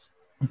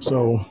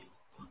So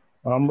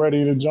I'm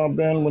ready to jump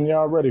in when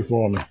y'all ready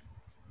for me.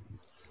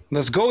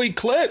 Let's go,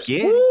 Eclipse.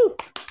 Yeah. Woo!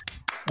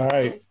 All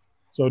right.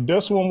 So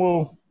this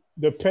one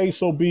the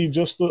pace will be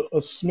just a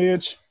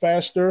smidge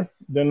faster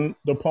than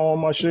the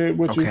poem I shared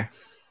with you. Okay.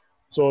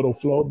 So it'll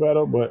flow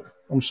better, but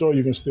I'm sure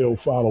you can still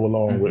follow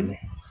along with me.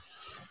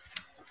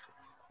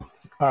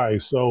 All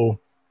right. So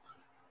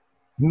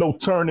no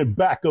turning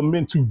back, I'm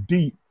in too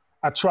deep.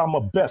 I try my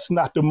best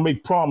not to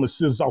make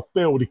promises I'll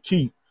fail to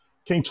keep.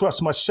 Can't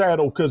trust my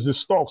shadow because it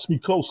stalks me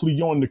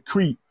closely on the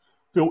creep.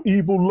 Feel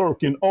evil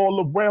lurking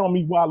all around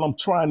me while I'm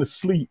trying to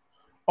sleep.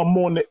 I'm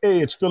on the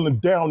edge, feeling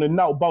down and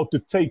out, about to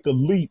take a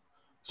leap.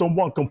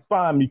 Someone come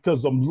find me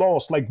because I'm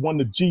lost like one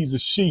of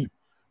Jesus' sheep.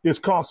 There's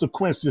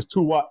consequences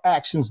to our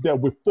actions that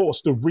we're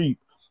forced to reap.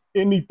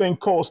 Anything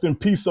costing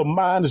peace of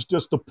mind is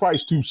just a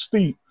price too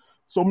steep.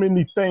 So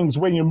many things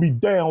weighing me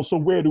down, so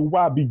where do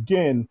I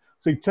begin?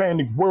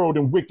 Satanic world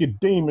and wicked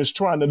demons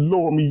trying to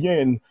lure me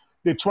in.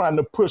 They're trying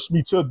to push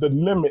me to the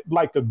limit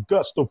like a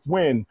gust of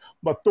wind.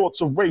 My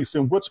thoughts are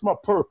racing. What's my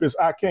purpose?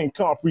 I can't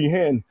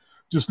comprehend.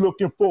 Just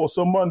looking for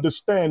some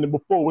understanding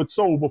before it's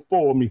over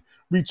for me.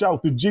 Reach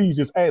out to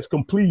Jesus, ask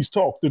him, please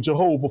talk to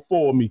Jehovah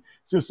for me.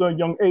 Since a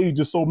young age,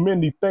 there's so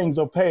many things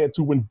I've had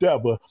to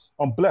endeavor.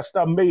 I'm blessed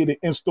I made it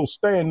and still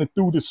standing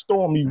through the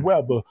stormy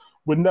weather.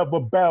 Would never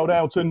bow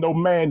down to no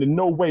man in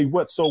no way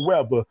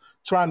whatsoever.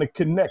 Trying to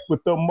connect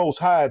with the Most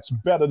High, it's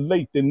better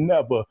late than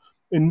never.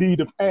 In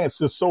need of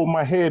answers, so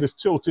my head is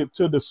tilted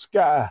to the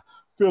sky.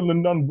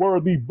 Feeling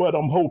unworthy, but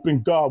I'm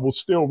hoping God will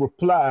still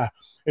reply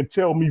and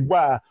tell me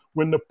why.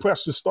 When the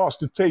pressure starts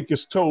to take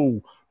its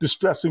toll, the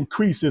stress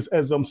increases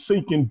as I'm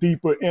sinking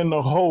deeper in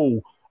the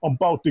hole. I'm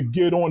about to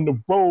get on the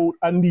road,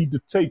 I need to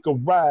take a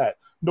ride.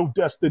 No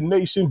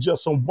destination,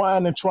 just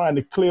unwinding, trying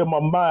to clear my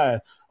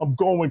mind. I'm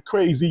going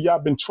crazy,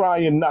 I've been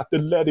trying not to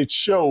let it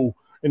show.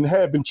 And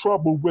having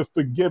trouble with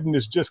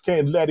forgiveness, just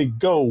can't let it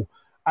go.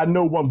 I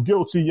know I'm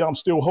guilty, I'm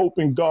still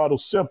hoping God will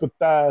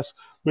sympathize.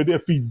 But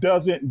if he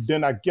doesn't,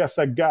 then I guess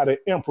I gotta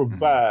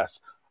improvise.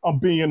 I'm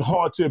being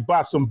haunted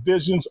by some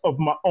visions of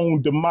my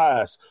own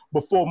demise.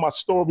 Before my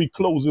story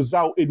closes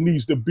out, it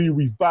needs to be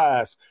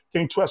revised.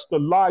 Can't trust a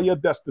liar,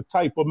 that's the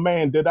type of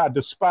man that I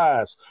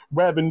despise.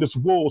 Ravenous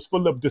wolves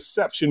full of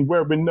deception,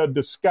 wearing a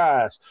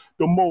disguise.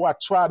 The more I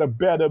try to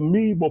better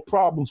me, more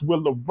problems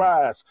will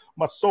arise.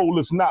 My soul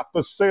is not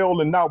for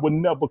sale and I will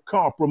never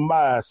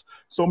compromise.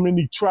 So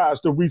many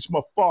tries to reach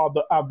my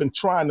father, I've been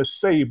trying to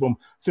save him.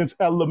 Since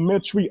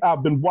elementary,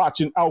 I've been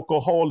watching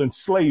alcohol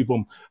enslave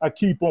him. I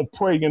keep on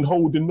praying,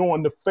 holding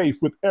on to faith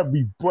with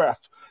every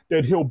breath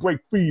that he'll break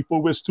free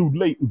for it's too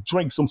late and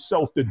drinks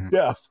himself to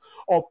death.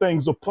 All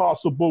things are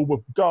possible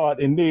with God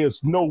and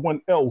there's no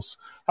one else.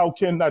 How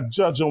can I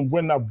judge him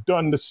when I've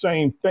done the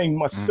same thing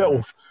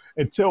myself?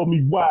 And tell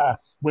me why,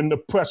 when the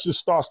pressure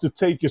starts to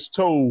take its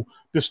toll,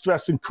 the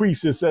stress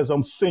increases as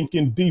I'm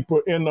sinking deeper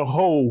in the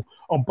hole.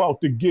 I'm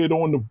about to get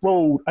on the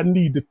road, I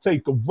need to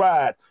take a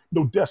ride.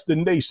 No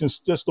destinations,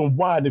 just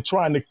unwinding,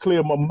 trying to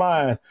clear my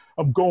mind.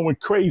 I'm going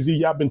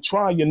crazy, I've been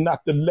trying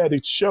not to let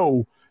it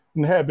show.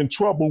 And having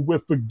trouble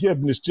with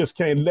forgiveness, just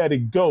can't let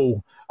it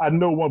go. I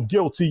know I'm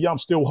guilty, I'm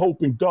still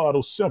hoping God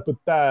will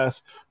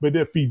sympathize. But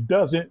if he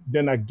doesn't,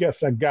 then I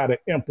guess I gotta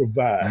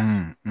improvise.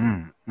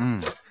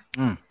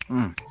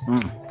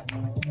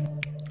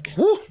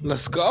 Woo,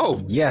 let's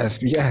go.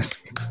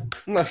 Yes.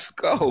 Let's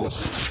go.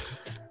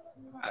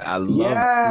 I love